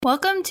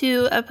Welcome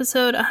to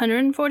episode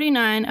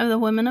 149 of the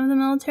Women of the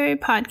Military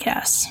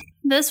podcast.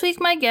 This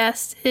week my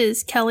guest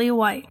is Kelly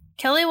White.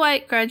 Kelly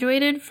White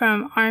graduated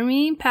from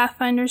Army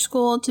Pathfinder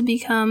School to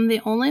become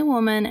the only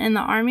woman in the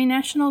Army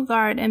National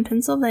Guard in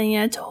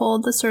Pennsylvania to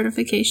hold the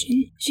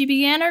certification. She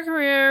began her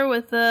career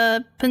with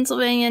the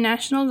Pennsylvania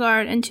National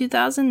Guard in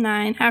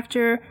 2009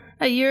 after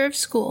a year of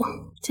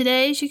school.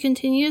 Today, she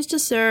continues to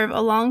serve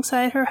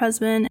alongside her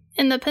husband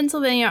in the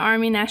Pennsylvania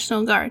Army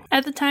National Guard.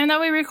 At the time that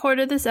we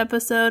recorded this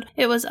episode,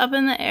 it was up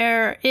in the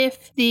air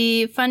if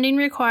the funding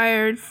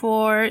required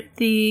for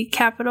the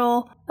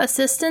capital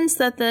assistance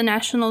that the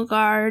National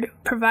Guard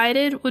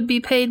provided would be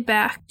paid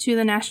back to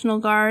the National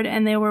Guard,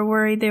 and they were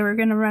worried they were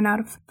going to run out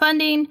of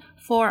funding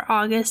for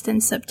August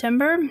and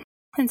September.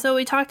 And so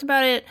we talked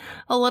about it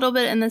a little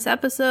bit in this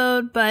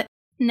episode, but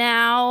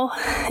now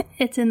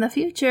it's in the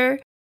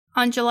future.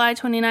 On July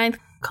 29th,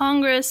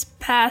 Congress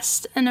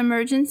passed an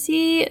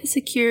emergency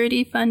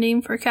security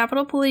funding for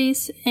Capitol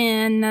Police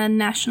and the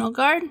National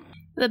Guard.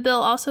 The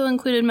bill also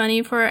included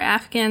money for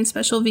Afghan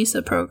Special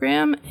Visa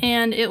Program,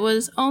 and it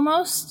was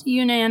almost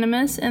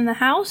unanimous in the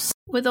House,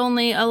 with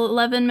only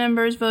 11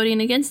 members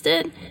voting against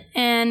it,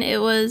 and it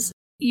was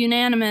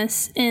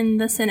unanimous in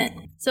the Senate.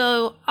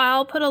 So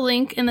I'll put a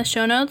link in the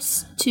show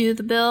notes to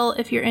the bill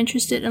if you're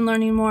interested in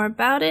learning more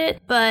about it,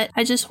 but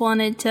I just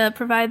wanted to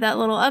provide that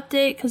little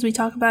update because we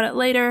talk about it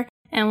later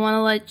and want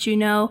to let you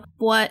know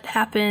what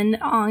happened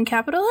on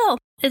Capitol Hill.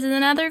 It's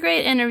another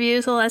great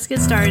interview, so let's get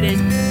started.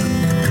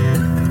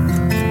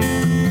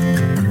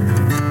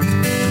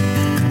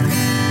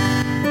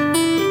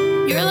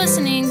 You're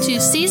listening to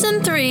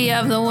Season 3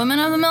 of the Women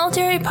of the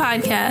Military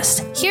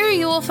podcast. Here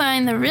you will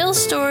find the real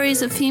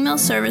stories of female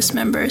service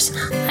members.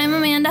 I'm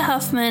Amanda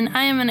Huffman.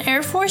 I am an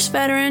Air Force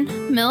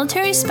veteran,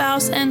 military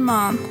spouse, and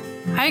mom.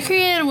 I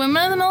created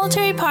Women of the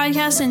Military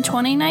podcast in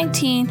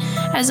 2019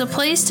 as a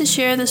place to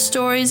share the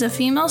stories of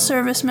female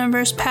service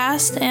members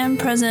past and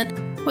present,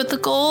 with the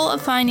goal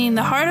of finding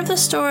the heart of the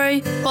story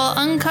while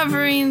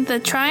uncovering the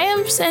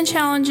triumphs and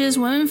challenges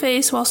women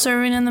face while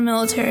serving in the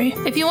military.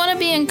 If you want to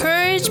be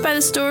encouraged by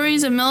the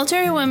stories of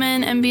military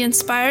women and be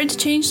inspired to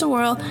change the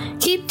world,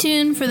 keep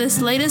tuned for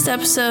this latest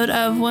episode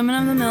of Women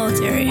of the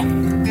Military.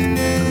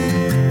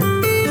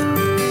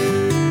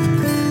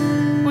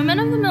 Women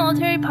of the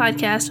Military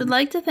podcast would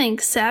like to thank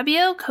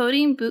Sabio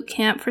Coding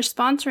Bootcamp for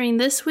sponsoring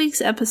this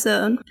week's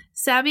episode.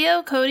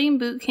 Sabio Coding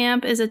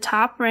Bootcamp is a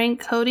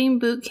top-ranked coding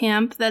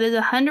bootcamp that is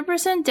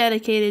 100%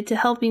 dedicated to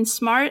helping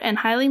smart and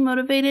highly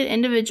motivated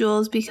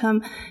individuals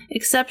become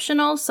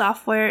exceptional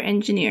software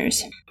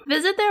engineers.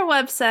 Visit their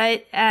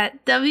website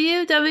at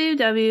www.sabio.la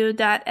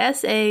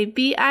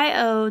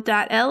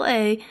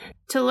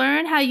to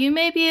learn how you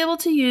may be able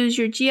to use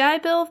your GI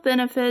Bill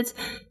benefits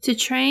to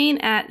train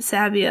at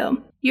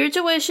Sabio. Your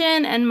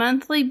tuition and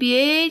monthly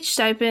BAH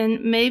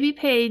stipend may be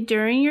paid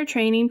during your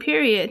training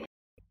period.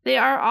 They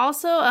are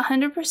also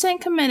 100%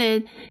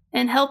 committed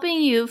in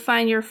helping you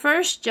find your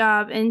first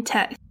job in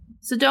tech.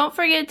 So don't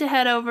forget to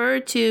head over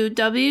to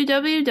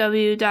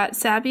www.sabio.la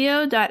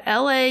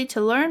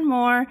to learn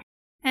more.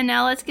 And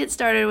now let's get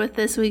started with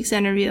this week's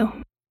interview.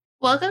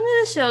 Welcome to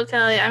the show,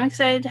 Kelly. I'm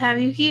excited to have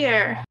you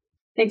here.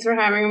 Thanks for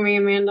having me,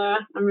 Amanda.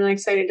 I'm really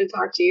excited to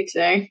talk to you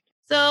today.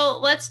 So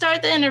let's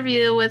start the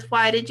interview with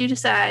why did you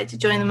decide to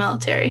join the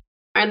military?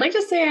 I'd like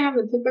to say I have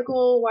the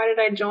typical why did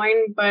I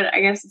join, but I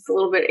guess it's a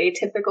little bit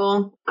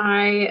atypical.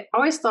 I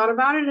always thought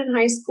about it in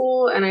high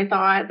school, and I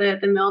thought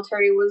that the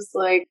military was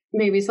like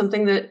maybe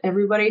something that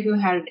everybody who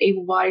had an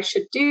able body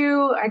should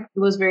do. I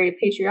was very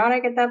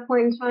patriotic at that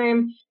point in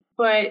time.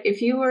 But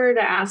if you were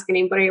to ask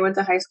anybody I went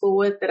to high school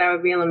with that I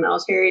would be in the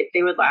military,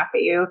 they would laugh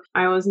at you.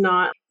 I was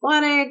not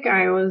athletic.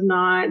 I was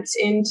not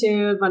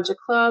into a bunch of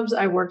clubs.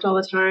 I worked all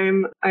the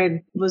time.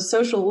 I was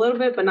social a little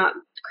bit, but not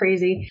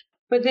crazy.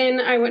 But then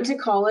I went to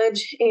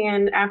college,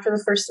 and after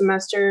the first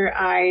semester,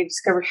 I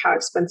discovered how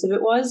expensive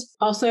it was.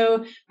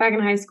 Also, back in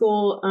high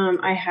school,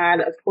 I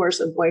had, of course,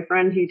 a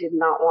boyfriend who did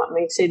not want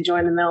me to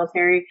join the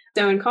military.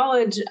 So in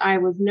college, I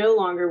was no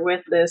longer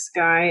with this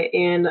guy,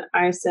 and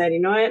I said, you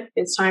know what?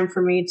 It's time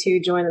for me to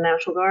join the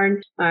National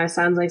Guard.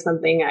 Sounds like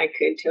something I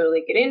could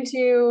totally get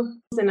into.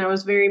 And I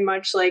was very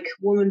much like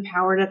woman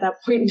powered at that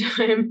point in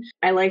time.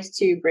 I liked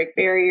to break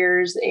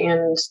barriers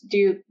and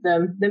do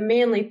the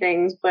manly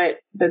things, but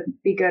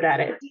be good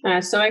at it.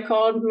 So I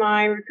called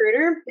my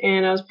recruiter,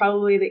 and I was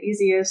probably the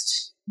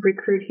easiest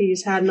recruit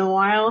he's had in a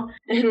while,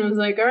 and was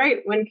like, all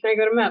right, when can I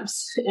go to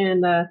MEPS?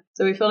 And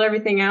so we filled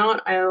everything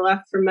out. I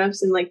left for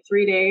MEPS in like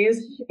 3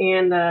 days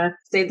and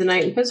stayed the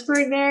night in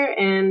Pittsburgh there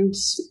and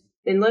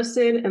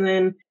enlisted. And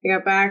then I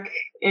got back,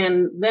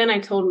 and then I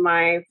told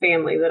my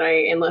family that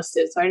I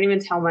enlisted. So I didn't even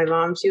tell my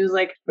mom. She was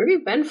like, where have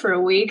you been for a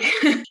week?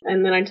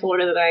 And then I told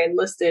her that I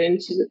enlisted,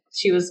 and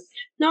she was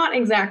not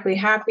exactly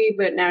happy,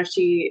 but now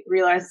she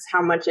realizes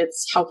how much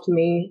it's helped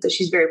me. So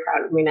she's very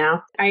proud of me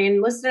now. I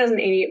enlisted as an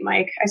 88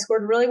 Mike. I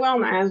scored really well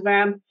in the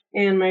ASVAB.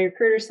 And my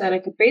recruiter said I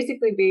could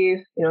basically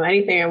be,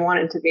 anything I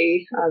wanted to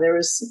be. There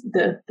was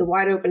the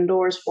wide open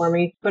doors for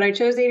me. But I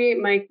chose 88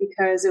 Mike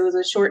because it was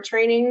a short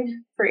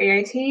training for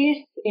AIT.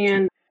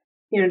 And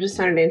just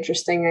sounded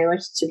interesting. I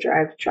liked to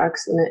drive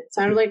trucks, and it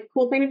sounded like a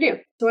cool thing to do.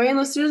 So I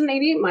enlisted as an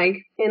 88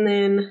 Mike, and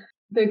then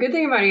the good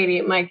thing about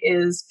 88 Mike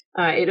is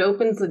it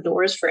opens the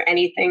doors for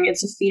anything.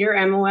 It's a feeder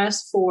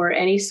MOS for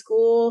any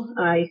school.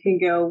 You can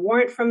go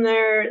warrant from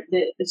there.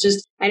 It's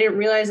just, I didn't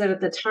realize that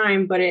at the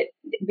time, but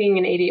being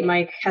an 88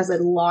 Mike has a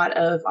lot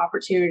of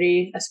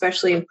opportunity,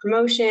 especially in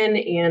promotion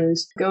and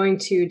going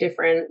to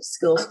different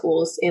skill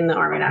schools in the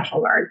Army National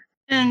Guard.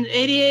 And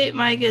 88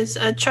 Mike is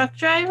a truck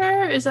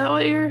driver? Is that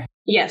what you're...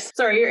 Yes.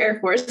 Sorry, you're Air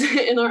Force.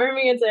 In the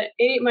Army, it's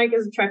 88 Mike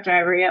is a truck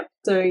driver. Yep.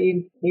 So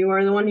you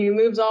are the one who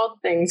moves all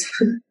the things.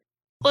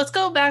 Let's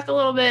go back a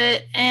little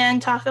bit and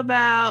talk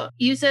about,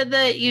 you said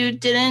that you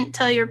didn't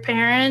tell your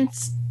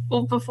parents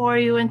before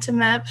you went to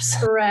MEPS.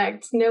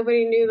 Correct.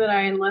 Nobody knew that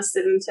I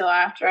enlisted until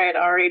after I had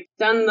already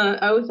done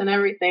the oath and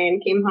everything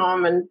and came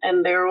home,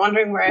 and they were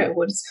wondering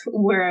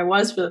where I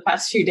was for the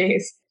past few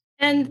days.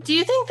 And do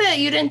you think that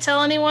you didn't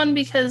tell anyone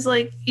because,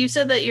 like, you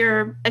said that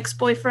your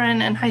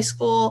ex-boyfriend in high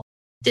school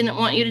didn't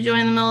want you to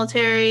join the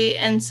military,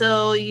 and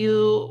so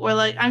you were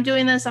like, I'm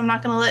doing this, I'm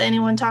not going to let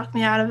anyone talk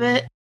me out of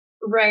it?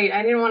 Right.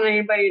 I didn't want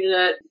anybody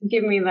to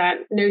give me that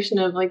notion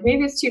of like,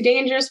 maybe it's too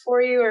dangerous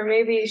for you, or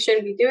maybe you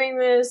shouldn't be doing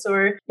this,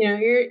 or,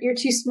 you're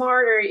too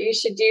smart, or you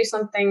should do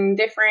something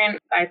different.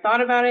 I thought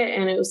about it,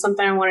 and it was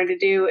something I wanted to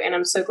do. And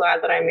I'm so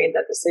glad that I made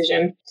that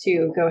decision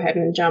to go ahead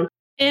and jump.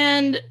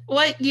 And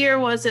what year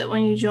was it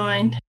when you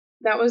joined?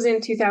 That was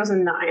in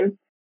 2009.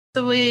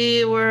 So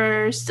we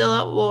were still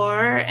at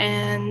war,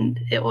 and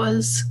it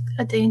was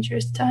a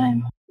dangerous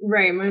time.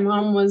 Right. My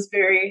mom was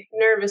very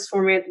nervous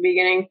for me at the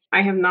beginning.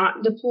 I have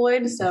not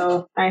deployed,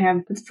 so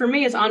for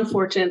me, it's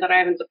unfortunate that I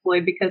haven't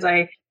deployed because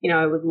I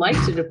would like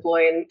to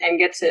deploy and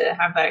get to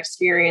have that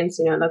experience.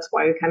 That's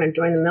why we kind of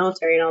joined the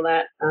military and all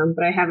that.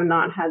 But I have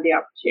not had the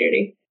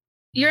opportunity.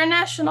 You're a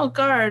National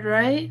Guard,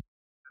 right?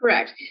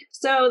 Correct.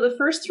 So the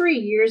first 3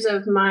 years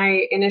of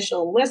my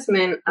initial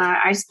enlistment,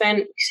 I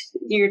spent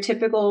your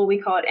typical, we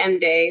call it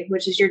M-Day,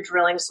 which is your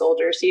drilling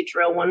soldier. So you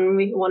drill one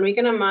week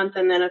in a month,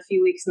 and then a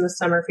few weeks in the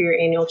summer for your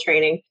annual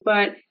training.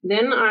 But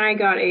then I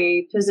got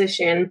a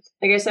position.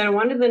 Like I said, I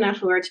wanted the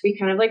National Guard to be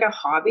kind of like a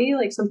hobby,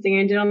 like something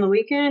I did on the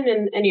weekend,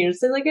 and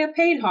it's like a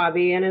paid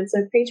hobby, and it's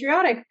a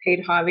patriotic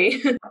paid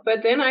hobby.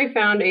 But then I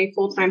found a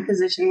full-time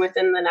position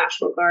within the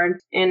National Guard.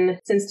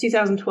 And since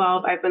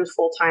 2012, I've been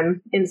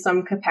full-time in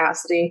some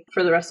capacity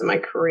for the rest of my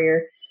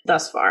career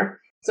thus far.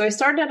 So I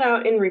started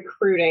out in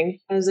recruiting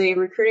as a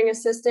recruiting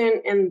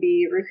assistant and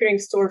the recruiting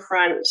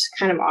storefront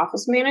kind of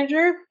office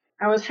manager.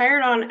 I was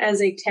hired on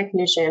as a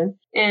technician.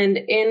 And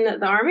in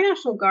the Army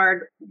National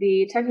Guard,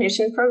 the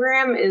technician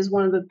program is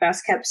one of the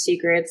best kept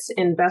secrets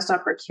and best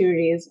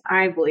opportunities,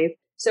 I believe.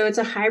 So it's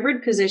a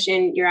hybrid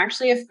position. You're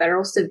actually a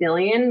federal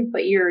civilian,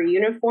 but you're a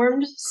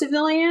uniformed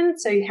civilian.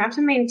 So you have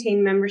to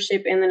maintain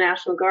membership in the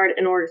National Guard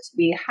in order to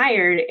be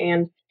hired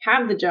and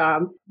have the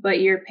job,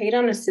 but you're paid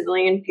on a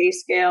civilian pay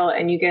scale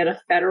and you get a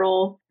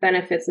federal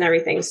benefits and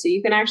everything. So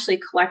you can actually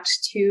collect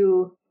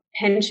 2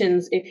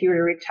 pensions if you were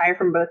to retire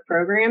from both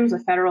programs, the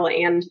federal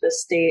and the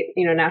state,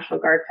 National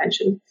Guard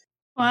pension.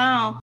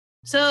 Wow.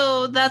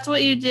 So that's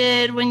what you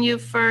did when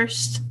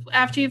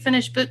after you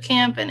finished boot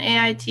camp and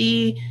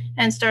AIT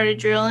and started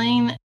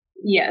drilling?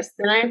 Yes.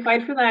 Then I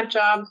applied for that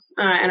job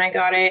and I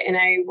got it, and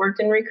I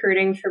worked in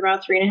recruiting for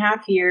about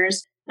 3.5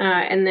 years.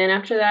 And then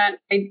after that,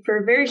 for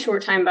a very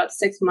short time, about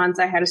 6 months,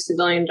 I had a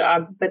civilian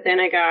job. But then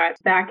I got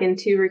back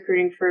into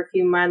recruiting for a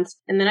few months.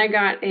 And then I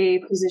got a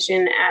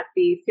position at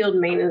the field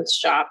maintenance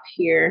shop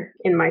here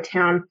in my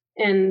town.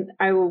 And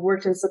I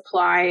worked in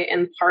supply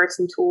and parts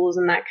and tools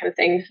and that kind of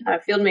thing.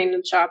 Field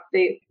maintenance shop.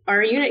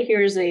 Our unit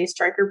here is a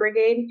striker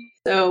brigade.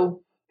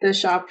 So the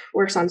shop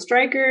works on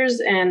strikers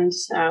and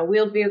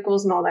wheeled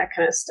vehicles and all that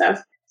kind of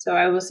stuff. So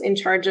I was in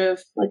charge of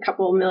a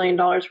couple $1 million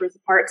worth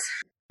of parts.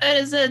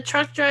 As a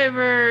truck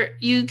driver,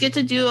 you get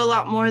to do a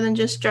lot more than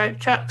just drive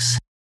trucks.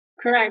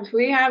 Correct.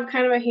 We have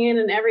kind of a hand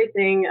in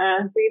everything.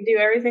 We do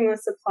everything with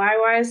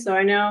supply-wise. So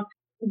I know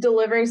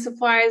delivering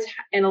supplies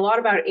and a lot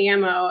about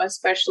ammo,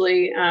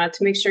 especially to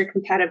make sure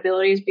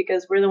compatibilities,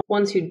 because we're the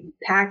ones who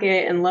pack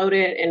it and load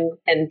it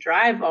and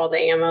drive all the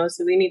ammo.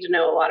 So we need to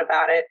know a lot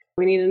about it.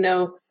 We need to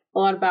know a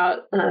lot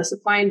about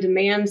supply and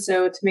demand.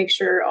 So to make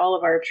sure all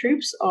of our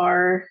troops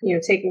are,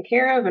 taken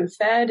care of and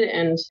fed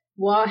and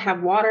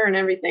have water and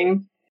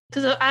everything.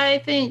 Because I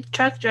think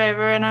truck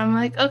driver, and I'm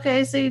like,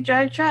 okay, so you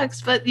drive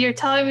trucks, but you're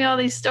telling me all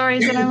these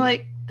stories, and I'm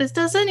like, this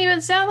doesn't even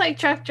sound like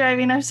truck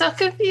driving. I'm so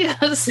confused.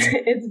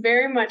 It's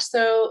very much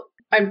so.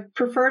 I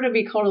prefer to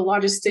be called a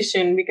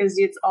logistician because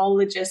it's all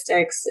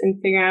logistics and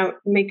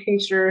making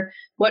sure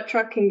what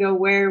truck can go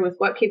where with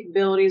what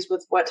capabilities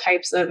with what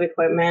types of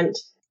equipment.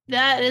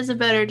 That is a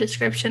better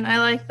description. I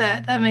like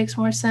that. That makes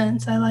more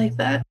sense. I like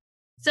that.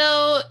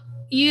 So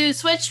you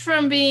switched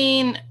from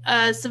being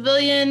a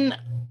civilian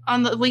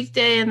on the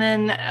weekday and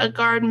then a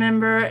Guard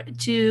member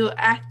to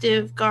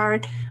active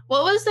Guard.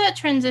 What was that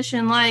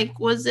transition like?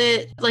 Was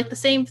it like the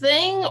same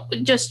thing,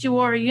 just you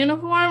wore a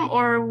uniform,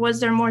 or was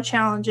there more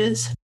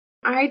challenges?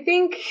 I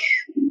think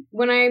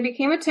when I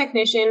became a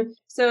technician,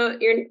 So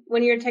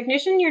when you're a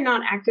technician, you're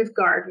not active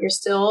guard. You're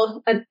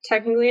still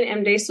technically an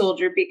M-Day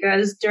soldier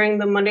because during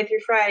the Monday through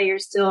Friday, you're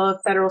still a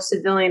federal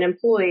civilian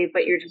employee,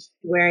 but you're just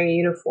wearing a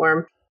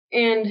uniform.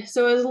 And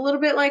so it was a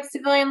little bit like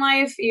civilian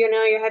life. You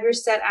have your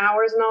set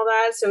hours and all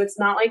that. So it's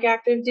not like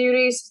active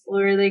duties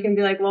where they can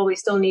be like, well, we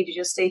still need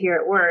you to stay here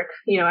at work.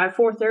 At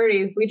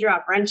 4:30, we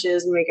drop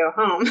wrenches and we go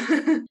home.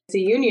 It's a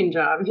union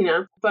job,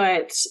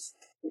 but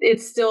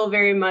it's still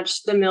very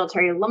much the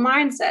military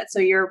mindset. So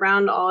you're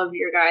around all of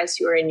your guys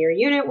who are in your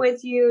unit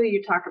with you.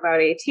 You talk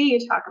about AT, you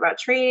talk about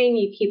training,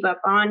 you keep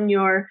up on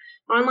your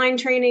online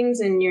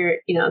trainings and your,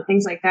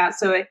 things like that.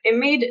 So it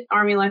made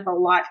Army life a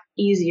lot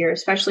easier,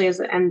 especially as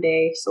an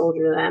M-Day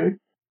soldier then.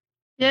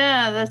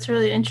 Yeah, that's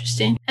really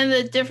interesting. And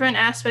the different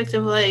aspect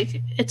of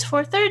like, it's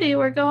 4:30,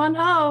 we're going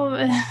home.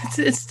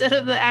 Instead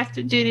of the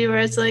active duty where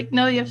it's like,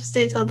 no, you have to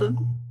stay till the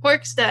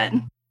work's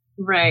done.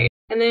 Right.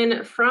 And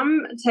then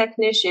from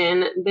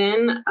technician,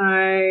 then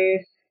I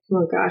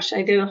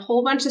did a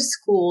whole bunch of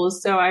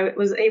schools. So I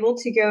was able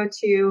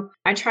to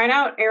I tried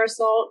out air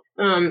assault.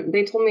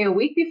 They told me a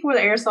week before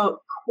the air assault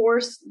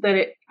course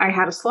that I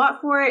had a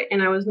slot for it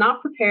and I was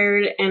not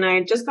prepared. And I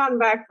had just gotten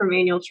back from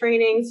annual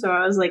training. So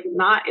I was like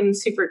not in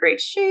super great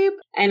shape.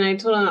 And I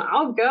told them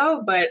I'll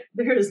go, but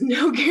there's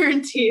no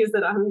guarantees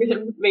that I'm going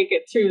to make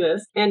it through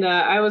this. And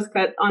I was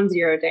cut on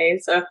 0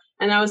 days.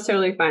 And I was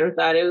totally fine with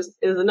that. It was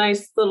a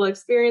nice little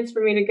experience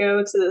for me to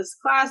go to this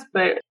class,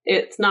 but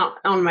it's not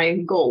on my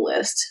goal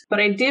list. But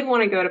I did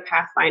want to go to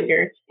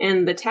Pathfinder,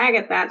 and the tag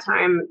at that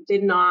time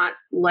did not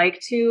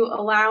like to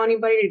allow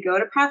anybody to go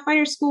to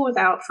Pathfinder school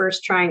without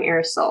first trying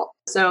air assault.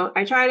 So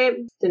I tried it,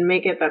 didn't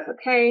make it, that's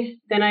okay.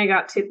 Then I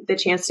got the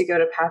chance to go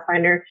to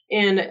Pathfinder,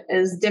 and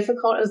as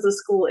difficult as the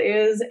school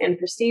is and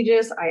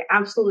prestigious, I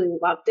absolutely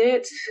loved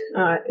it.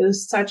 It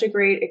was such a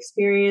great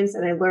experience,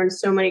 and I learned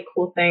so many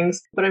cool things,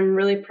 but I'm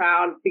really proud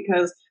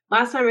because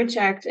last time I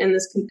checked, and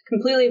this could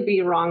completely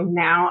be wrong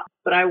now,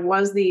 but I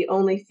was the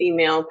only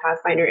female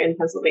Pathfinder in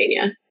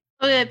Pennsylvania.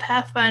 Okay,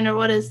 Pathfinder,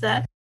 what is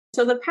that?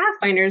 So the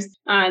Pathfinders,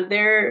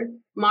 their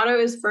motto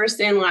is first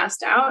in,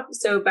 last out.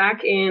 So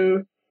back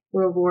in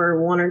World War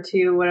I or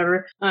II,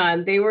 whatever,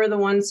 they were the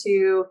ones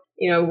who,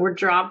 were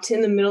dropped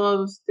in the middle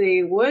of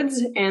the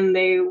woods, and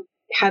they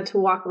had to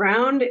walk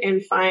around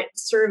and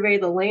survey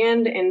the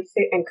land and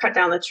cut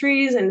down the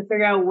trees and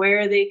figure out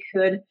where they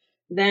could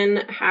then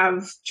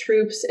have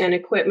troops and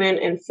equipment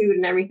and food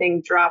and everything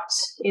dropped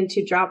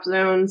into drop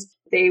zones.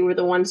 They were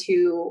the ones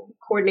who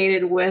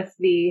coordinated with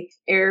the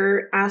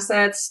air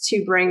assets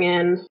to bring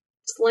in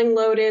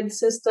sling-loaded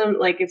system,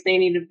 like if they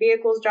needed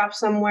vehicles dropped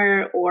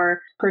somewhere or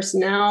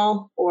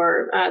personnel,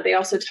 or they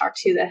also talked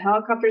to the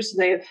helicopters.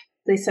 So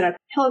they set up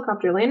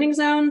helicopter landing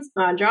zones,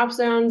 drop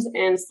zones,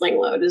 and sling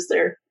load is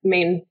their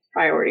main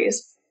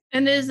priorities.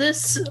 And is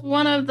this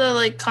one of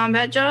the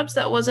combat jobs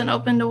that wasn't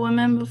open to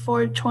women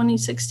before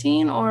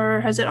 2016,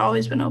 or has it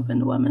always been open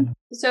to women?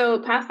 So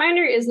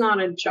Pathfinder is not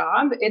a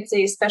job, it's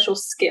a special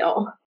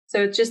skill.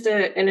 So it's just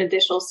an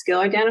additional skill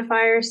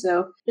identifier.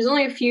 So there's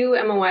only a few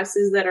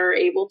MOSs that are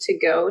able to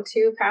go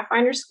to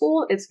Pathfinder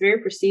school. It's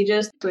very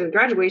prestigious. So the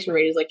graduation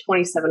rate is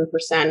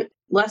 27%.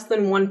 Less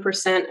than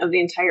 1% of the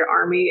entire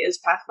Army is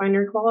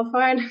Pathfinder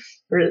qualified.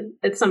 Or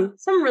it's some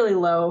really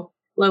low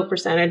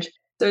percentage.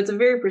 So it's a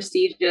very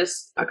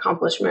prestigious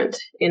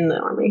accomplishment in the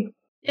Army.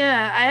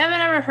 Yeah, I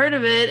haven't ever heard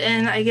of it,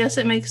 and I guess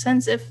it makes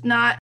sense if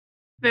not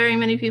very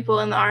many people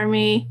in the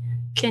Army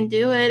can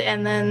do it,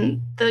 and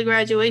then the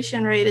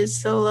graduation rate is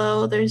so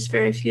low, there's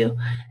very few.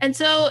 And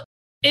so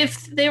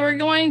if they were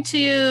going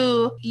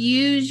to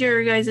use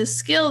your guys'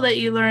 skill that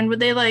you learned,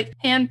 would they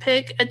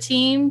handpick a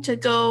team to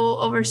go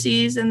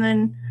overseas and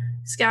then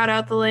scout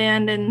out the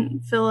land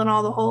and fill in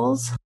all the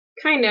holes?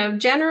 Kind of.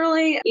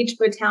 Generally, each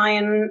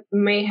battalion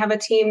may have a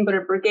team, but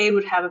a brigade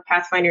would have a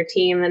Pathfinder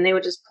team, and they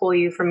would just pull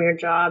you from your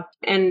job.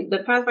 And the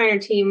Pathfinder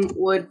team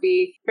would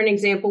be, for an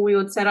example, we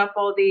would set up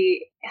all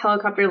the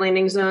helicopter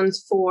landing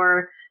zones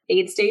for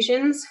aid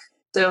stations.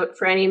 So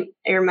for any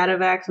air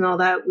medevacs and all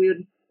that, we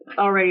would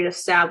already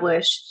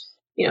establish,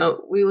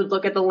 we would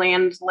look at the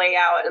land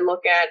layout and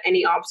look at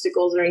any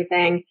obstacles or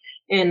anything,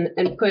 and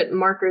put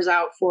markers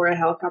out for a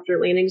helicopter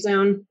landing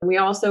zone. We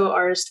also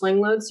are sling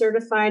load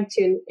certified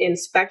to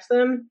inspect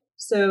them.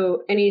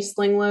 So any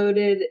sling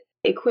loaded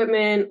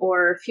equipment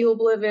or fuel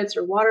blivets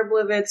or water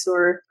blivets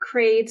or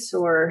crates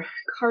or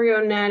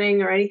cargo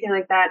netting or anything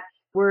like that,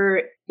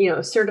 we're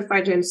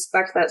certified to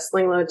inspect that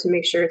sling load to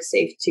make sure it's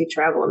safe to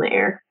travel in the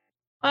air.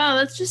 Wow,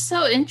 that's just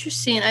so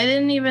interesting. I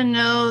didn't even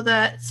know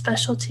that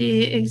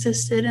specialty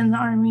existed in the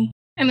Army.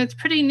 And it's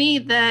pretty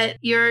neat that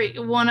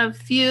you're one of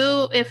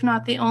few, if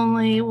not the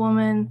only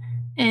woman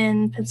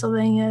in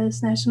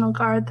Pennsylvania's National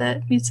Guard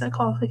that meets that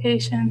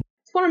qualification.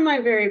 It's one of my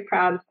very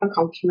proud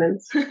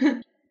accomplishments.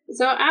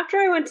 So after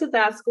I went to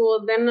that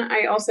school, then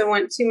I also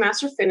went to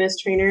Master Fitness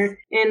Trainer.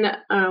 And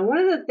one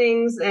of the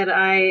things that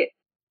I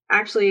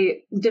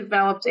actually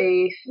developed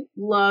a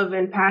love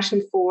and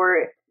passion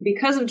for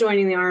because of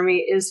joining the Army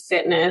is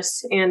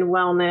fitness and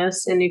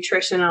wellness and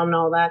nutrition and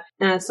all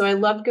that. So I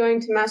loved going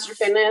to Master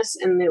Fitness,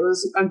 and it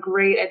was a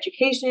great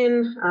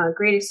education,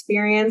 great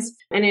experience,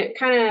 and it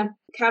kind of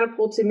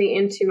catapulted me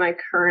into my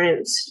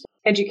current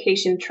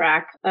education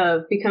track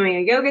of becoming a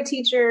yoga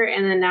teacher,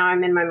 and then now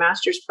I'm in my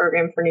master's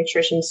program for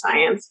nutrition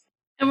science.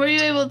 And were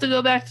you able to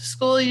go back to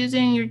school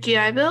using your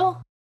GI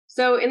Bill?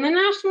 So in the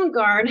National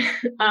Guard,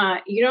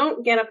 you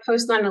don't get a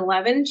post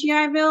 9/11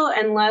 GI Bill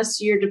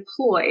unless you're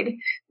deployed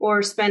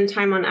or spend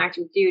time on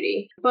active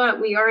duty. But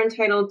we are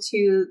entitled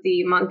to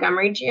the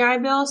Montgomery GI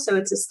Bill, so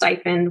it's a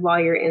stipend while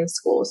you're in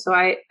school. So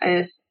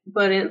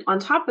on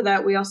top of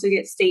that, we also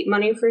get state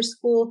money for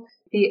school.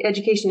 The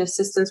Education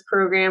Assistance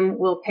Program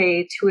will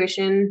pay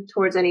tuition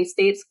towards any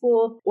state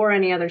school or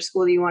any other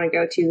school that you want to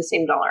go to, the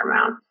same dollar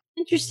amount.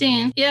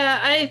 Interesting. Yeah,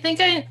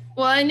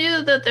 I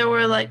knew that there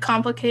were like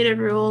complicated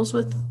rules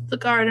with the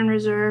Guard and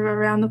Reserve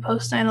around the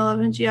post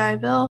 9/11 GI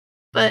Bill,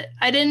 but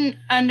I didn't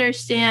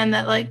understand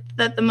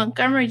that the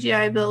Montgomery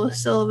GI Bill was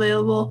still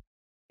available.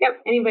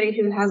 Yep, anybody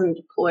who hasn't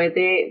deployed,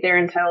 they're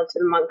entitled to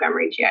the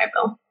Montgomery GI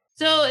Bill.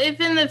 So if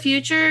in the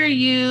future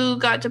you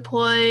got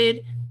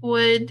deployed,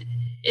 would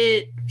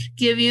it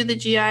give you the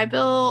GI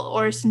Bill,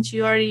 or since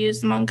you already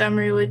used the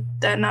Montgomery, would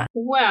that not?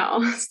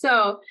 Well,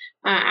 so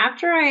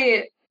after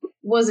I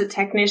was a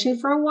technician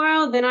for a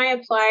while, then I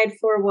applied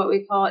for what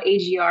we call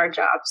AGR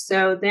jobs.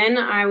 So then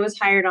I was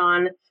hired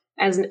on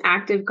as an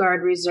active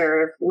Guard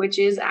Reserve, which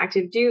is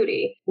active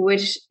duty,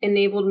 which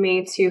enabled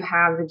me to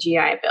have the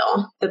GI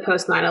Bill, the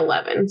post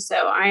 9/11. So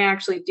I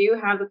actually do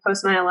have the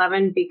post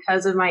 9/11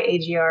 because of my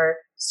AGR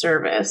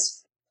service.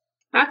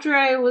 After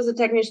I was a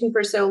technician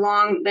for so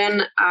long,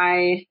 then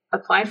I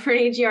applied for an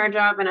AGR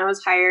job and I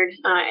was hired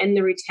in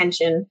the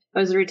retention. I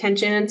was a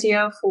retention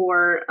NCO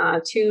for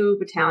 2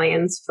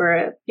 battalions, for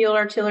a Field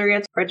Artillery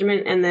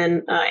Regiment and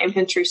then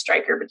Infantry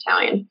Striker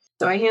Battalion.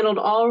 So I handled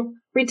all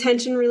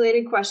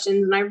retention-related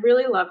questions, and I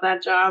really loved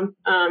that job.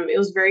 It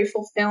was very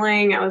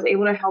fulfilling. I was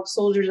able to help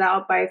soldiers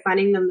out by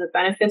finding them the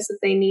benefits that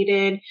they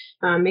needed,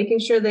 making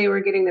sure they were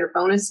getting their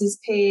bonuses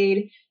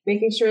paid,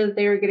 making sure that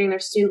they were getting their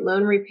student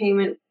loan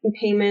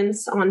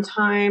payments on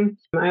time.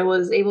 I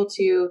was able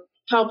to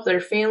help their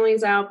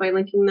families out by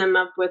linking them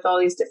up with all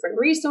these different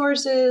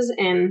resources,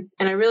 and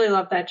I really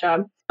loved that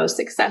job. I was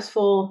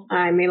successful.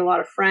 I made a lot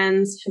of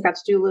friends. I got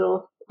to do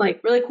little,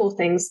 really cool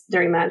things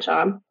during that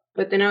job.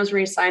 But then I was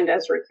reassigned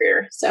as a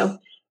recruiter. So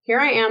here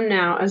I am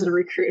now as a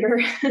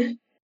recruiter.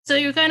 So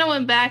you kind of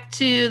went back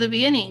to the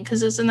beginning,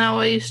 because isn't that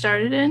what you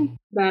started in?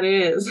 That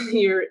is.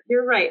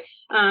 You're right.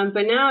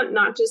 But now,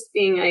 not just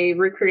being a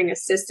recruiting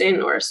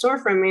assistant or a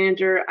storefront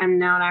manager, I'm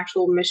now an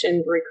actual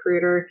mission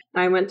recruiter.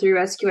 I went through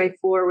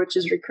SQA4, which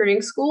is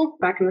recruiting school,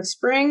 back in the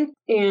spring.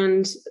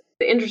 And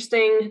the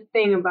interesting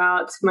thing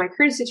about my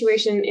current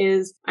situation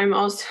is I'm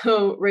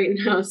also right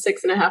now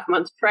 6.5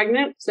 months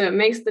pregnant. So it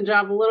makes the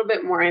job a little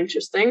bit more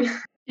interesting.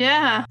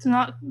 Yeah, it's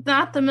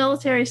not the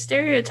military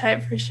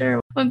stereotype for sure.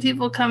 When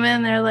people come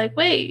in, they're like,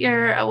 wait,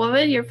 you're a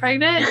woman, you're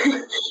pregnant?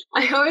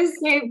 I always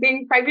say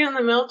being pregnant in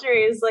the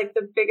military is like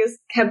the biggest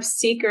kept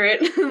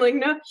secret.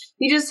 No,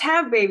 you just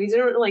have babies. You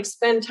don't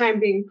spend time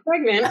being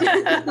pregnant.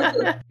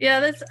 Yeah,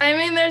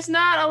 there's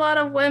not a lot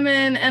of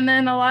women, and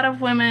then a lot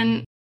of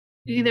women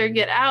either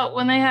get out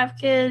when they have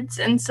kids,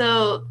 and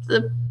so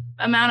the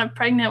amount of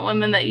pregnant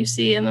women that you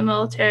see in the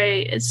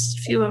military is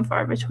few and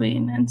far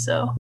between. And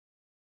so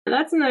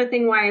that's another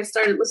thing why I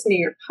started listening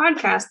to your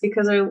podcast,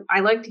 because I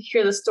like to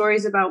hear the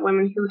stories about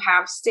women who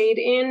have stayed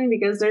in,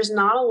 because there's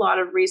not a lot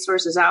of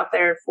resources out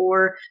there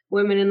for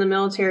women in the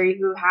military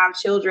who have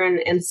children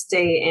and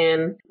stay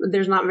in.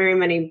 There's not very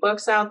many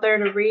books out there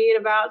to read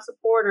about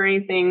support or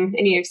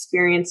any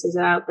experiences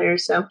out there.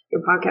 So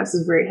your podcast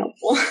is very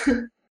helpful.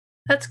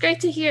 That's great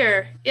to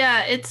hear.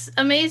 Yeah, it's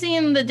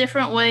amazing the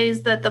different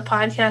ways that the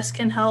podcast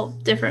can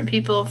help different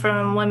people,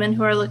 from women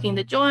who are looking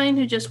to join,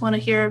 who just want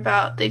to hear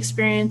about the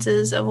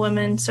experiences of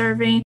women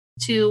serving,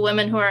 to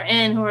women who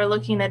are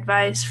looking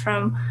advice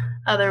from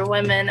other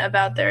women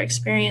about their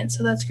experience.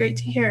 So that's great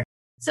to hear.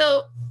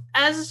 So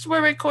as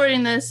we're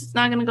recording this, it's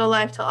not going to go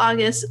live till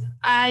August.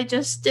 I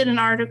just did an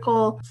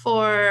article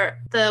for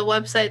the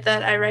website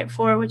that I write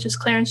for, which is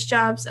Clearance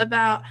Jobs,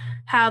 about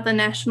how the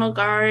National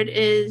Guard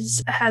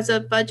has a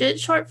budget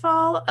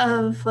shortfall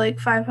of like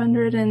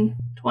 $521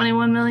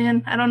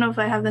 million. I don't know if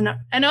I have the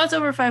number. I know it's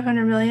over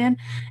 $500 million,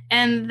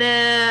 and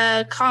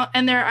they're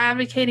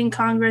advocating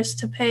Congress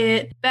to pay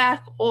it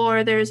back,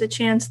 or there's a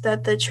chance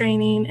that the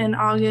training in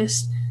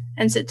August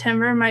and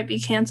September might be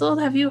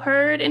canceled. Have you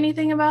heard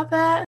anything about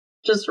that?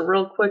 Just a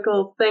real quick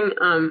little thing.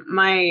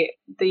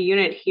 The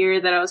unit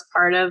here that I was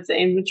part of, the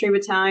infantry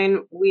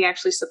battalion, we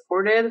actually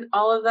supported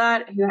all of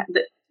that.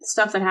 The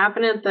stuff that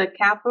happened at the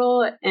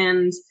Capitol,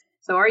 and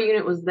so our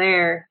unit was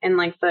there, and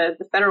the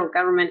federal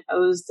government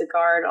owes the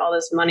Guard all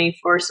this money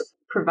for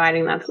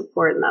providing that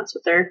support, and that's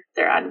what they're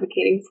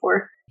advocating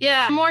for.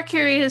 Yeah, I'm more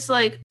curious,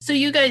 like, so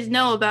you guys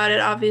know about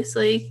it,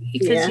 obviously,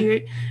 because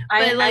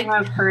I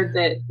have heard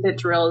that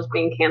drill is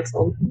being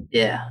canceled.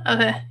 Yeah,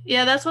 okay.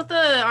 Yeah, that's what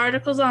the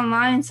articles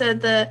online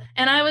said.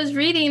 And I was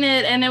reading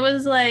it, and it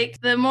was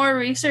like, the more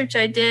research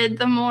I did,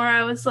 the more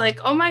I was like,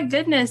 oh my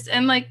goodness.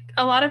 And like,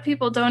 a lot of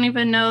people don't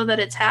even know that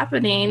it's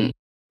happening.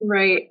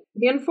 Right.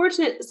 The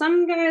unfortunate,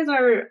 some guys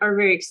are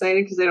very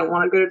excited because they don't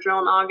want to go to drill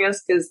in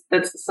August because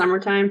that's the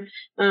summertime.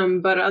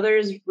 But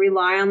others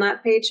rely on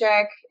that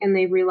paycheck, and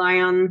they rely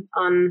on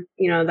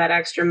that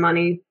extra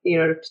money,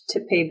 to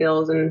pay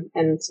bills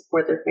and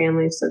support their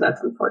families. So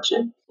that's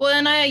unfortunate. Well,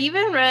 and I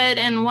even read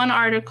in one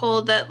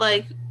article that,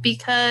 like,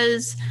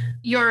 because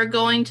you're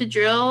going to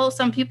drill,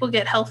 some people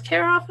get health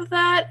care off of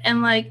that.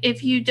 And like,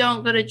 if you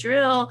don't go to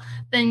drill,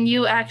 then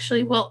you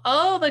actually will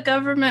owe the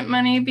government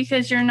money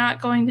because you're not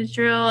going to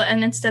drill.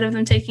 And instead of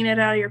them taking it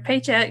out of your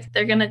paycheck,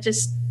 they're going to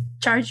just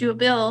charge you a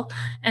bill.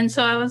 And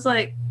so I was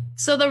like,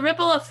 so the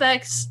ripple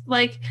effects,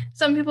 like,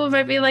 some people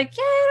might be like,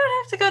 yeah, you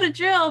don't have to go to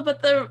drill,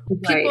 but the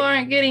people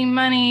aren't getting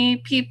money.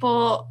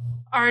 People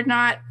are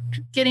not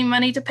getting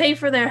money to pay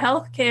for their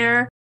health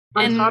care.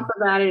 On top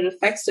of that, it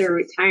affects their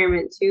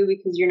retirement too,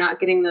 because you're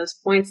not getting those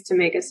points to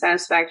make a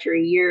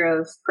satisfactory year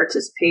of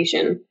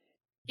participation.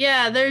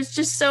 Yeah, there's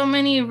just so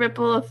many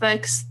ripple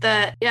effects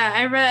that,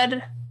 I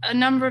read a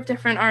number of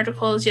different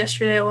articles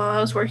yesterday while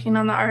I was working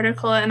on the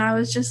article, and I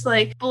was just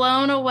like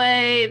blown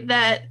away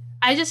that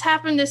I just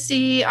happened to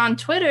see on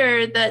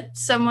Twitter that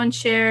someone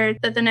shared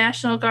that the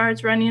National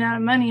Guard's running out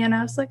of money, and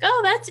I was like,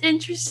 oh, that's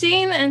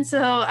interesting. And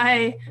so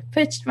I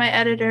pitched my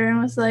editor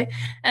and was like,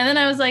 and then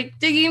I was like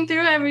digging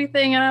through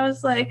everything, and I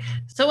was like,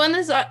 so when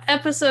this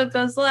episode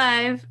goes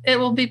live, it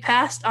will be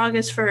past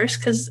August 1st,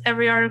 because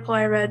every article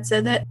I read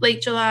said that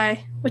late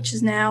July, which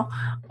is now,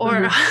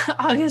 or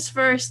August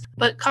 1st.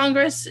 But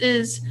Congress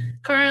is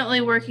currently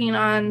working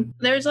on,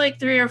 there's like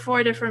 3 or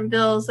 4 different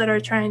bills that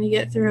are trying to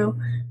get through.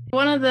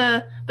 One of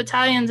the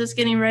battalions is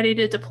getting ready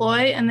to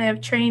deploy, and they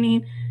have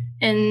training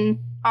in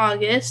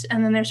August,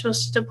 and then they're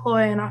supposed to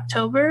deploy in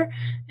October,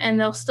 and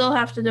they'll still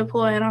have to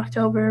deploy in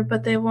October,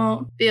 but they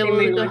won't be able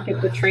to not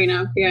get the train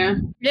up. Yeah.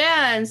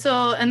 Yeah.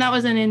 And that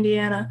was in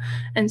Indiana.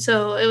 And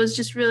so it was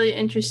just really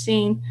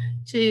interesting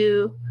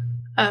to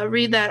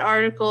read that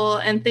article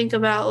and think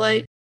about,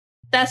 like,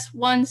 that's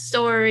one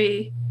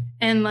story,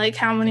 and like,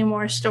 how many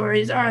more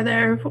stories are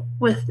there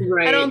with,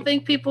 I don't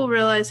think people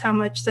realize how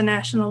much the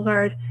National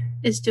Guard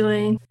is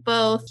doing,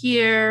 both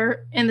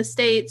here in the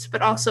States,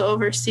 but also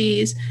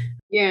overseas.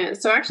 Yeah,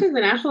 so actually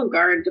the National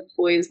Guard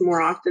deploys more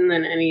often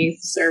than any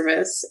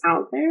service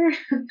out there.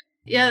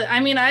 Yeah, I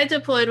mean, I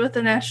deployed with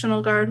the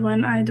National Guard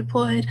when I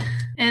deployed,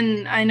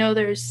 and I know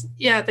there's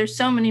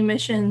so many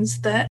missions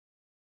that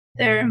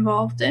they're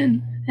involved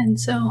in, and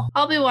so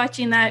I'll be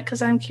watching that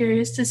because I'm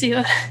curious to see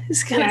what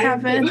is going to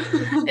happen.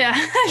 Yeah,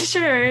 I'm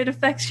sure it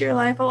affects your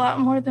life a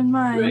lot more than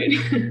mine.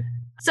 Right.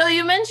 So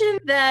you mentioned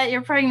that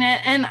you're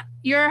pregnant, and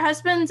your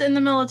husband's in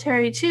the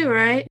military too,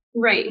 right?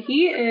 Right.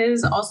 He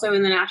is also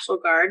in the National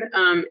Guard,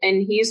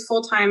 and he's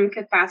full-time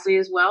capacity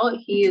as well.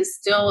 He is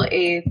still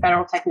a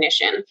federal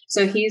technician.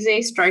 So he's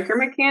a striker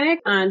mechanic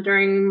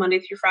during Monday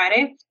through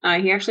Friday.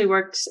 He actually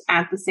worked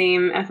at the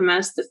same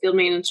FMS, the field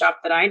maintenance shop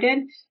that I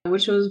did,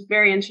 which was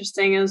very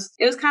interesting. It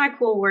was kind of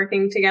cool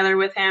working together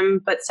with him,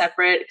 but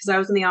separate, because I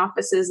was in the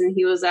offices and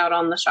he was out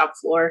on the shop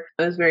floor.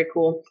 It was very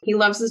cool. He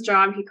loves his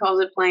job. He calls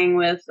it playing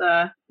with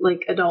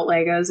like adult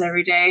Legos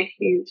every day.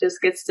 He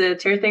just gets to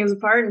tear things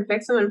apart and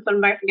fix them and put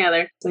them back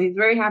together. So he's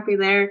very happy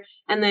there.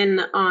 And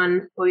then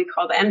on what we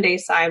call the M-Day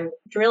side,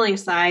 drilling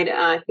side,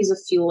 he's a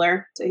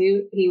fueler. So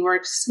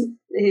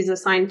he's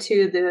assigned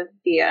to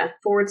the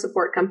forward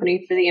support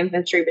company for the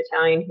infantry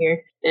battalion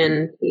here.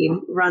 And he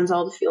runs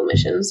all the fuel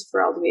missions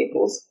for all the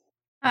vehicles.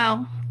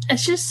 Wow.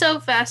 It's just so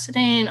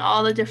fascinating,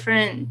 all the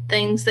different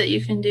things that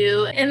you can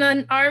do in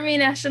the Army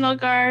National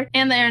Guard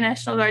and the Air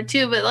National Guard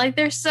too. But like,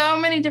 there's so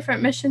many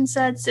different mission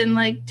sets and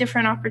like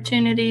different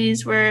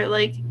opportunities where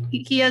like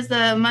he has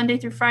the Monday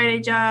through Friday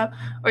job,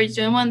 or he's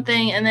doing one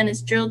thing and then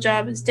his drill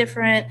job is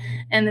different.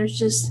 And it's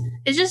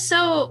just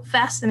so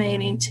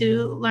fascinating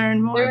to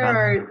learn more about. There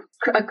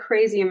are a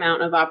crazy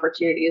amount of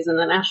opportunities in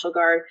the National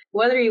Guard,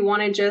 whether you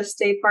want to just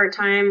stay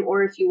part-time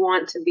or if you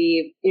want to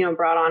be,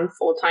 brought on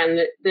full-time.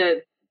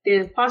 The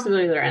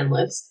possibilities are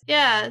endless.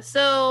 Yeah.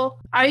 So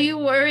are you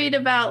worried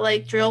about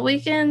like drill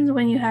weekends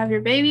when you have your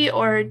baby,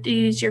 or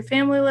does your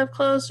family live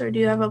close, or do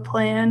you have a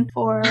plan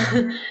for?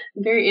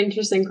 Very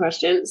interesting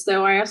question.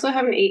 So I also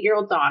have an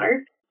 8-year-old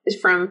daughter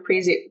from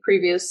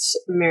previous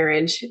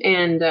marriage.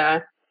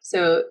 And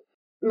so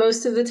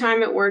most of the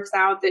time it works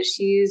out that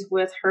she's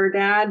with her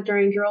dad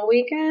during drill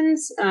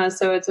weekends.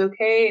 So it's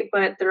okay.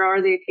 But there are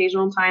the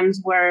occasional times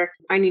where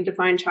I need to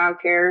find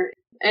childcare.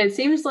 And it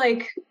seems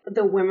like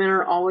the women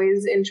are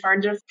always in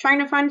charge of trying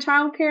to find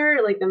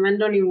childcare. Like the men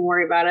don't even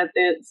worry about it.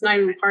 It's not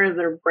even part of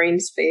their brain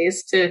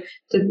space to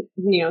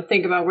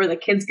think about where the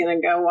kid's going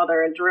to go while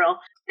they're at drill.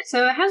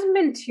 So it hasn't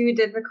been too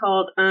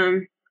difficult.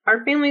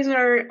 our families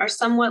are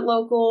somewhat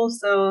local,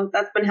 so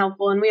that's been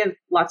helpful. And we have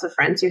lots of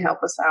friends who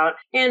help us out.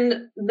 And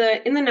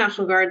in the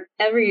National Guard,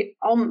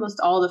 almost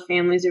all the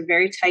families are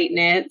very tight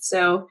knit.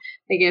 So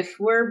like if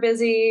we're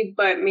busy,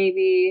 but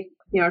maybe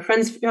our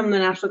friends from the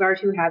National Guard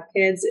who have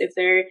kids, if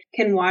they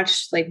can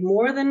watch like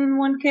more than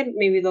one kid,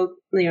 maybe they'll,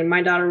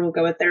 my daughter will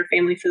go with their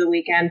family for the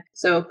weekend.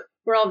 So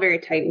we're all very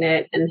tight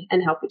knit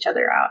and help each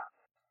other out.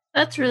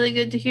 That's really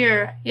good to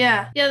hear.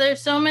 Yeah. Yeah,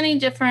 there's so many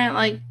different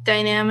like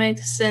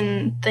dynamics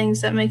and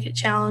things that make it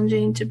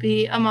challenging to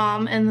be a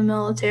mom in the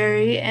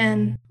military.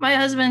 And my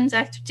husband's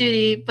active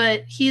duty,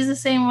 but he's the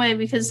same way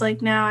because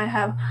like now I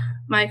have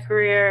my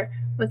career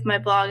with my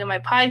blog and my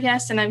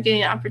podcast and I'm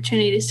getting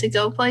opportunities to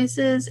go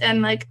places.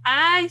 And like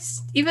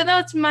even though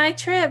it's my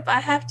trip,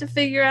 I have to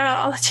figure out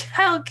all the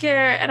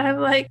childcare. And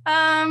I'm like,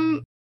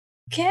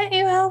 can't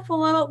you help a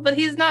little? But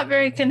he's not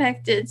very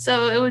connected,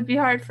 so it would be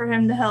hard for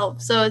him to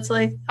help. So it's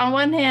like, on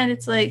one hand,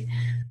 it's like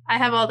I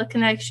have all the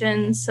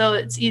connections, so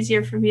it's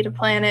easier for me to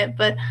plan it.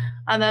 But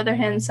on the other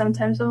hand,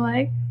 sometimes I'm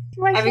like,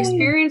 I've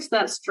experienced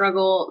that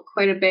struggle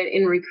quite a bit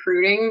in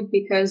recruiting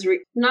because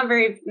not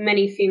very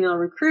many female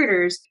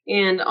recruiters.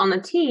 And on the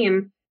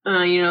team,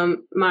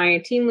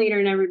 my team leader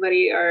and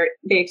everybody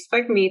they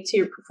expect me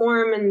to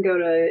perform and go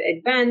to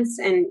events.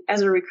 And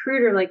as a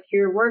recruiter, like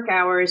your work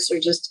hours are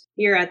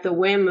you're at the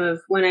whim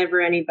of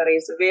whenever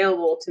anybody's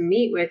available to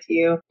meet with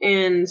you.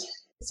 And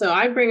so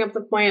I bring up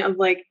the point of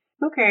like,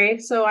 okay,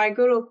 so I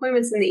go to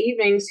appointments in the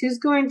evenings. Who's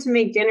going to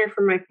make dinner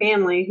for my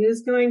family?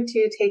 Who's going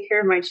to take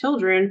care of my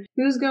children?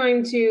 Who's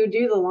going to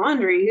do the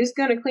laundry? Who's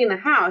going to clean the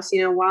house,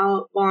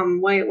 while I'm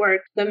away at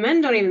work? The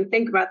men don't even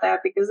think about that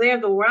because they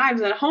have the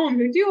wives at home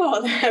who do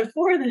all that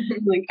for them.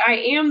 Like, I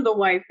am the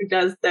wife who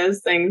does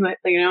those things,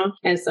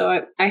 And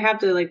so I have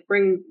to like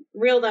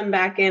reel them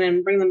back in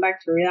and bring them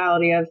back to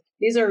reality of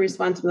these are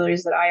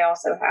responsibilities that I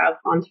also have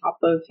on top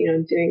of,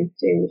 doing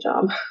the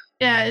job.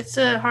 Yeah, it's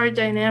a hard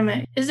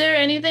dynamic. Is there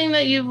anything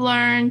that you've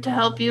learned to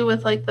help you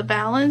with like the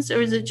balance,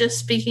 or is it just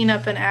speaking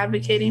up and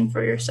advocating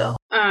for yourself?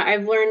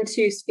 I've learned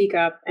to speak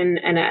up and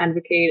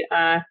advocate.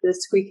 The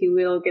squeaky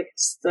wheel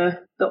gets the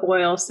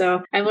oil.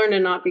 So I learned to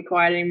not be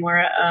quiet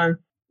anymore.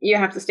 You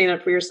have to stand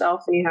up for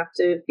yourself and you have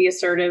to be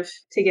assertive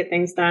to get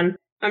things done.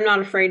 I'm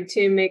not afraid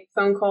to make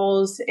phone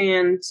calls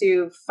and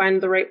to find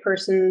the right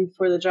person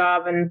for the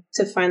job and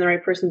to find the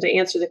right person to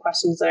answer the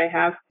questions that I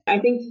have. I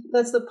think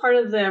that's the part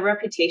of the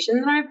reputation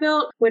that I've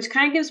built, which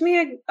kind of gives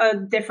me a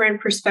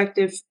different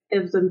perspective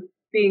of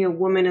being a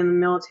woman in the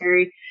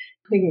military.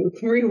 We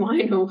can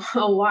rewind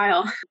a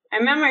while.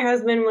 I met my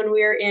husband when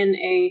we were in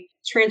a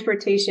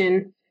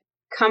transportation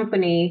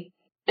company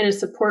in a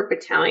support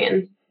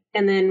battalion.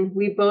 And then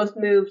we both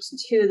moved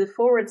to the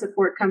forward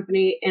support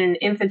company in an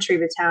infantry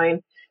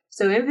battalion.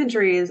 So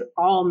infantry is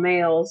all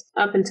males.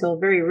 Up until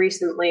very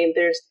recently,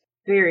 there's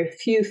very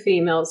few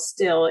females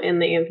still in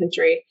the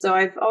infantry. So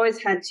I've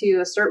always had to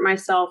assert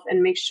myself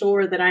and make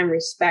sure that I'm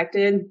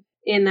respected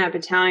in that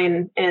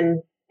battalion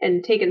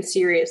and taken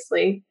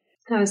seriously.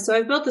 So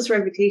I've built this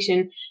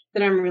reputation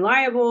that I'm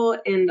reliable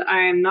and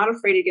I'm not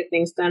afraid to get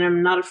things done.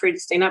 I'm not afraid to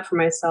stand up for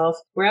myself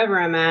wherever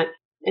I'm at.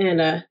 And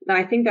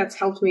I think that's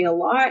helped me a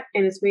lot.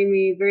 And it's made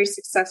me very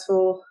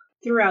successful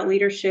throughout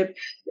leadership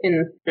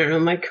in,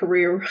 my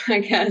career,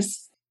 I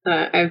guess.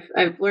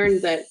 I've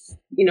learned that,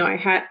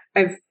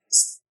 I've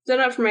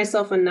stood up for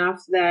myself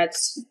enough that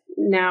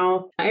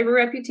now I have a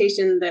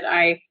reputation that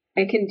I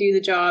can do the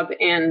job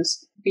and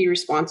be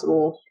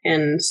responsible.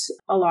 And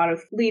a lot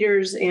of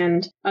leaders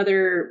and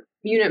other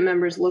unit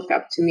members look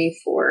up to me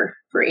for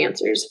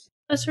answers.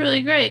 That's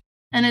really great.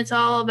 And it's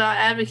all about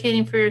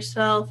advocating for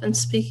yourself and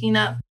speaking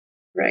up.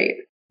 Right.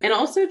 And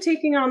also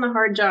taking on the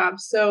hard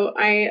jobs. So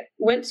I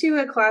went to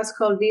a class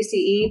called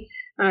VCE.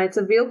 It's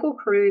a vehicle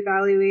crew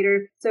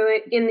evaluator. So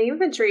in the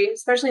infantry,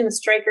 especially in the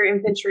striker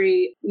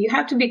infantry, you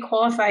have to be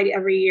qualified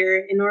every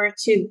year in order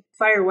to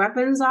fire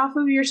weapons off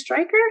of your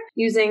striker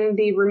using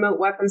the remote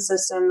weapon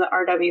system, the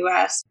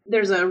RWS.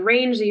 There's a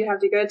range that you have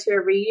to go to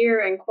every year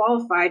and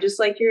qualify, just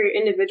like your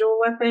individual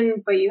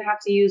weapon, but you have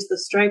to use the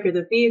striker,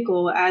 the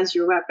vehicle, as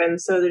your weapon.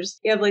 So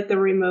you have like the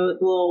remote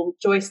little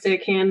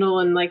joystick handle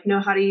and like know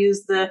how to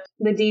use the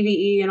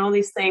DVE and all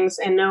these things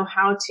and know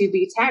how to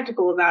be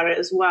tactical about it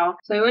as well.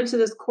 So I went to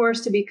this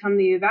course to become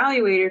the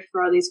evaluator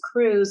for all these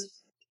crews.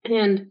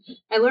 And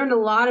I learned a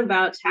lot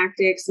about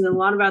tactics and a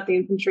lot about the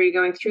infantry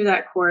going through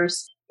that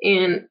course.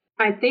 And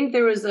I think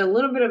there was a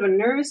little bit of a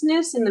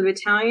nervousness in the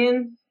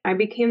battalion. I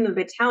became the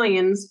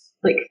battalion's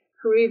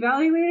crew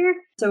evaluator.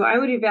 So I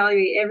would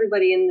evaluate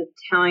everybody in the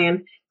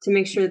battalion to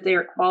make sure that they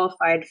are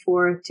qualified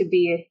to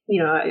be,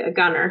 a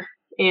gunner.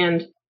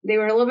 And they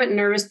were a little bit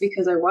nervous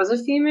because I was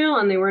a female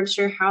and they weren't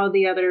sure how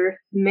the other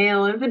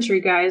male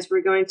infantry guys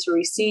were going to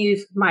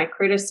receive my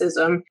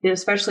criticism, and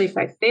especially if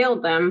I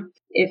failed them,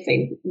 if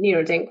they,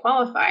 didn't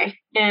qualify.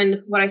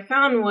 And what I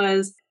found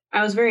was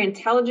I was very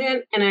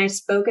intelligent and I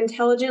spoke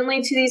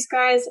intelligently to these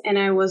guys, and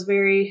I was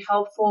very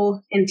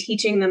helpful in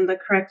teaching them the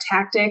correct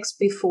tactics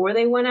before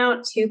they went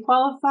out to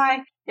qualify.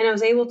 And I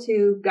was able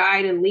to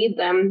guide and lead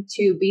them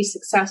to be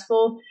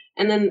successful.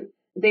 And then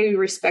they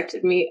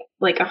respected me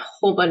like a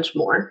whole bunch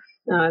more.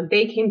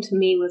 They came to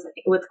me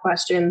with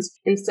questions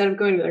instead of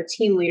going to their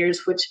team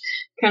leaders, which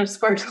kind of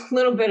sparked a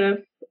little bit of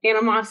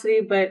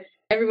animosity, but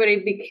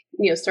everybody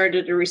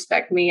started to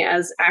respect me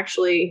as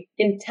actually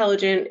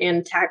intelligent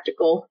and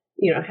tactical,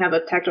 have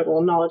a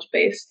tactical knowledge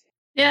base.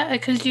 Yeah,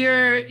 because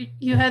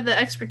you had the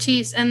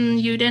expertise and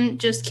you didn't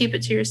just keep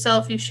it to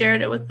yourself. You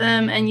shared it with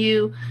them and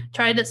you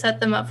tried to set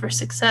them up for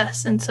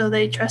success. And so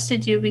they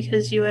trusted you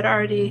because you had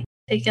already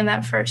taken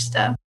that first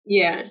step.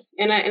 Yeah.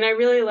 And I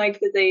really liked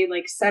that they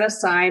set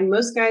aside,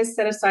 most guys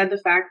set aside the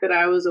fact that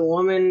I was a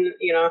woman,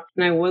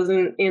 and I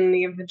wasn't in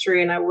the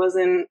infantry and I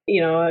wasn't,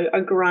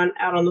 a grunt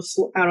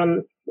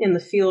in the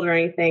field or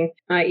anything.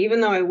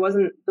 Even though I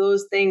wasn't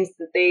those things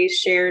that they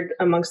shared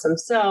amongst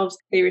themselves,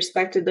 they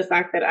respected the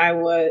fact that I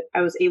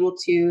was able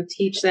to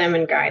teach them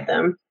and guide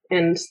them.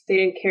 And they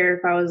didn't care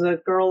if I was a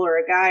girl or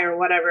a guy or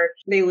whatever.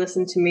 They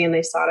listened to me and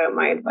they sought out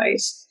my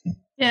advice.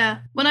 Yeah.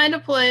 When I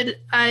deployed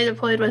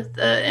with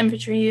the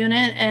infantry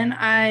unit, and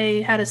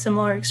I had a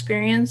similar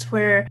experience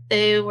where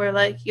they were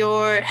like,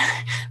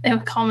 they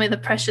would call me the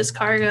precious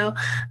cargo.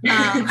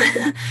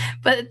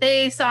 But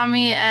they saw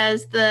me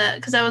as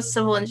because I was a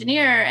civil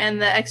engineer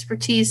and the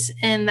expertise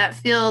in that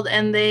field,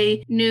 and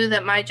they knew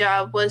that my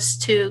job was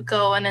to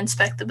go and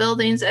inspect the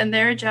buildings and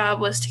their job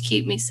was to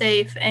keep me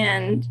safe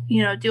and,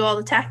 do all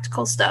the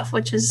tactical stuff,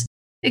 which is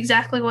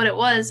exactly what it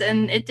was.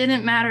 And it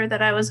didn't matter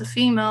that I was a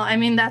female. I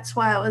mean, that's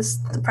why I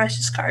was the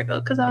precious cargo,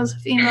 because I was a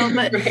female.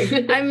 But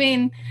right. I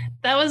mean,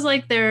 that was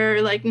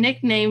their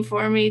nickname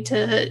for me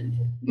to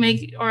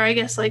make, or I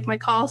guess my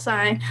call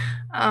sign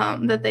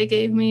that they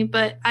gave me.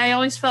 But I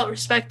always felt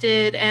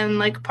respected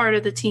and part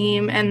of the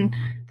team, and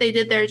they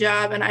did their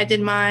job and I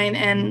did mine,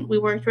 and we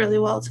worked really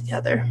well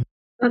together.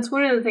 That's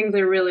one of the things I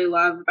really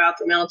love about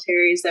the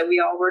military is that we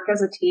all work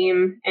as a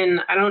team,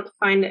 and I don't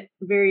find it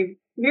very,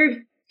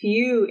 very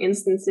few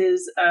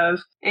instances of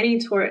any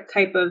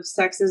type of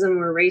sexism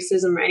or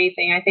racism or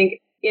anything. I think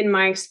in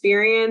my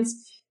experience,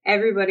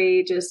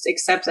 everybody just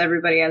accepts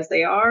everybody as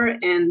they are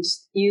and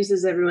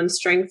uses everyone's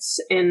strengths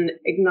and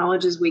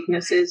acknowledges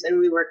weaknesses, and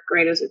we work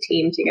great as a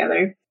team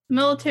together. The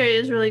military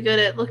is really good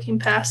at looking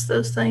past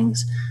those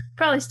things.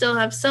 Probably still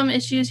have some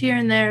issues here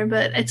and there,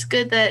 but it's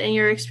good that in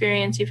your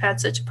experience, you've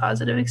had such a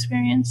positive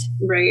experience.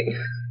 Right.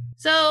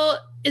 So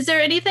is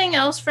there anything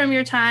else from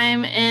your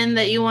time in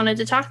that you wanted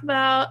to talk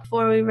about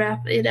before we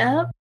wrap it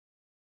up?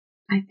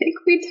 I think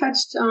we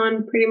touched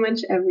on pretty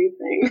much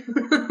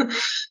everything.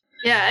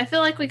 Yeah, I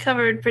feel like we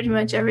covered pretty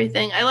much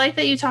everything. I like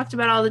that you talked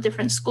about all the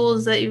different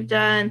schools that you've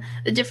done,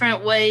 the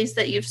different ways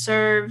that you've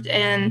served,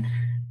 and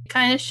it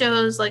kind of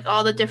shows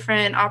all the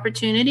different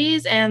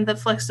opportunities and the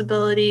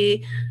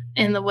flexibility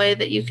in the way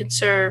that you can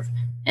serve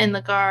in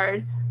the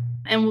Guard.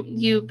 And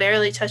you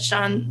barely touched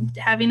on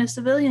having a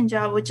civilian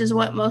job, which is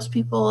what most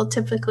people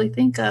typically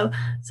think of.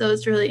 So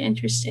it's really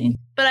interesting.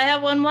 But I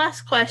have one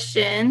last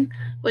question,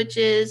 which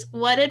is,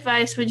 what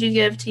advice would you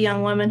give to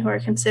young women who are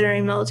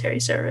considering military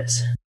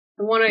service?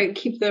 I want to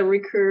keep the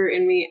recruiter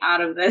in me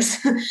out of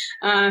this.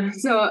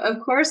 So, of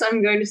course,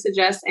 I'm going to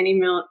suggest any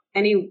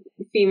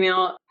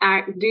female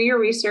do your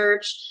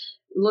research,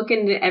 look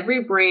into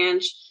every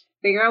branch,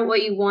 figure out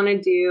what you want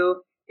to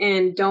do,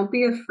 and don't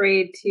be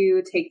afraid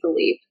to take the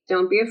leap.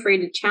 Don't be afraid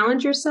to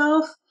challenge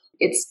yourself.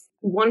 It's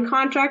one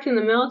contract in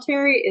the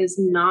military is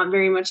not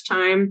very much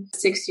time.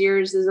 6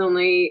 years is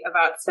only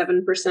about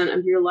 7%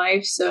 of your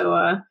life.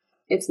 So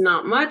it's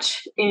not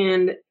much.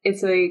 And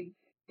it's a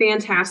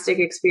fantastic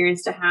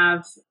experience to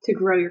have, to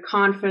grow your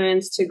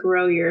confidence, to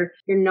grow your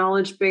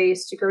knowledge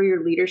base, to grow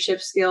your leadership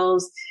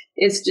skills.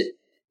 It's just,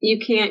 you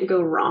can't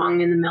go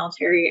wrong in the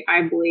military,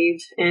 I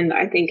believe. And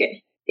I think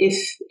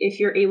if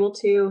you're able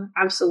to,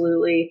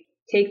 absolutely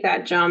take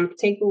that jump,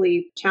 take the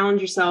leap,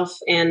 challenge yourself,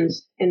 and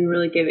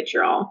really give it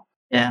your all.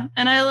 Yeah.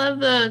 And I love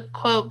the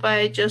quote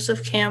by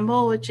Joseph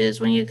Campbell, which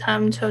is, when you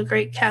come to a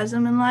great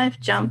chasm in life,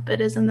 jump.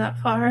 It isn't that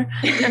far.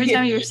 Every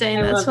time you were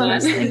saying that's what I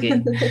was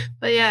thinking.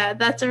 But yeah,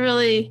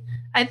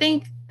 I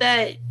think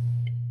that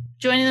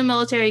joining the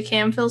military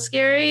can feel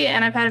scary.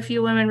 And I've had a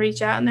few women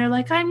reach out and they're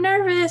like, I'm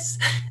nervous.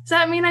 Does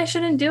that mean I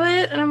shouldn't do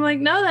it? And I'm like,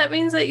 no, that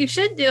means that you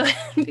should do it.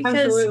 Because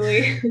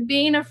absolutely.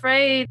 Being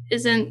afraid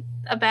isn't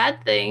a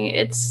bad thing.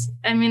 It's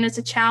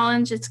a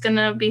challenge. It's going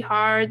to be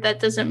hard. That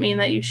doesn't mean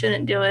that you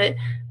shouldn't do it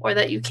or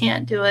that you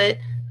can't do it.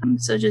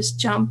 So just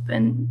jump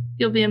and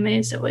you'll be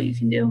amazed at what you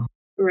can do.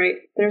 Right.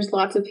 There's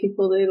lots of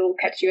people that will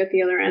catch you at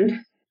the other end.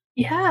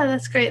 Yeah,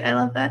 that's great. I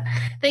love that.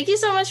 Thank you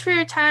so much for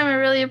your time. I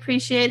really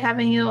appreciate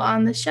having you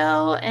on the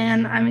show,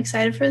 and I'm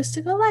excited for this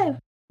to go live.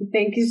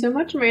 Thank you so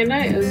much,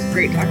 Amanda. It was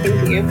great talking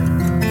to you.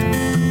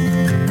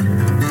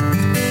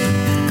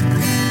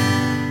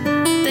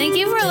 Thank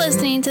you for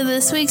listening to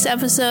this week's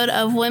episode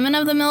of Women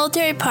of the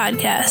Military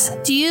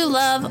Podcast. Do you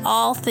love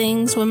all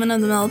things Women of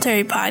the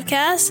Military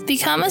Podcast?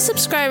 Become a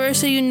subscriber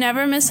so you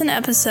never miss an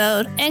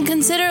episode, and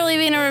consider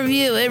leaving a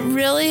review. It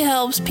really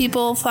helps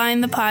people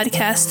find the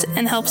podcast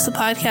and helps the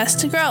podcast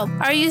to grow.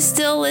 Are you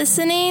still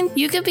listening?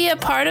 You could be a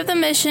part of the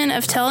mission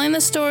of telling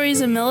the stories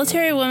of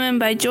military women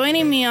by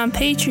joining me on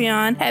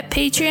Patreon at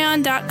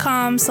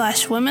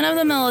patreon.com/women of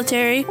the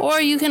military, or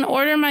you can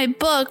order my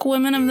book,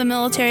 Women of the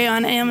Military,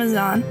 on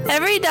Amazon.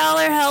 Every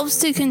dollar helps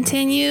to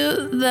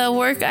continue the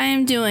work I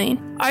am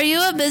doing. Are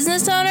you a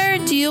business owner?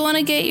 Do you want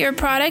to get your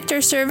product or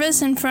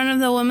service in front of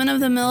the Women of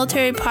the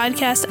Military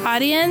podcast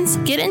audience?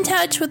 Get in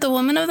touch with the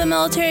Women of the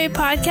Military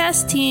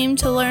podcast team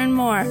to learn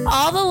more.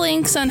 All the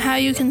links on how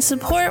you can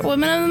support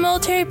Women of the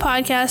Military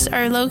podcast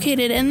are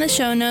located in the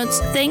show notes.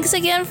 Thanks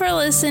again for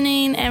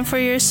listening and for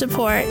your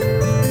support.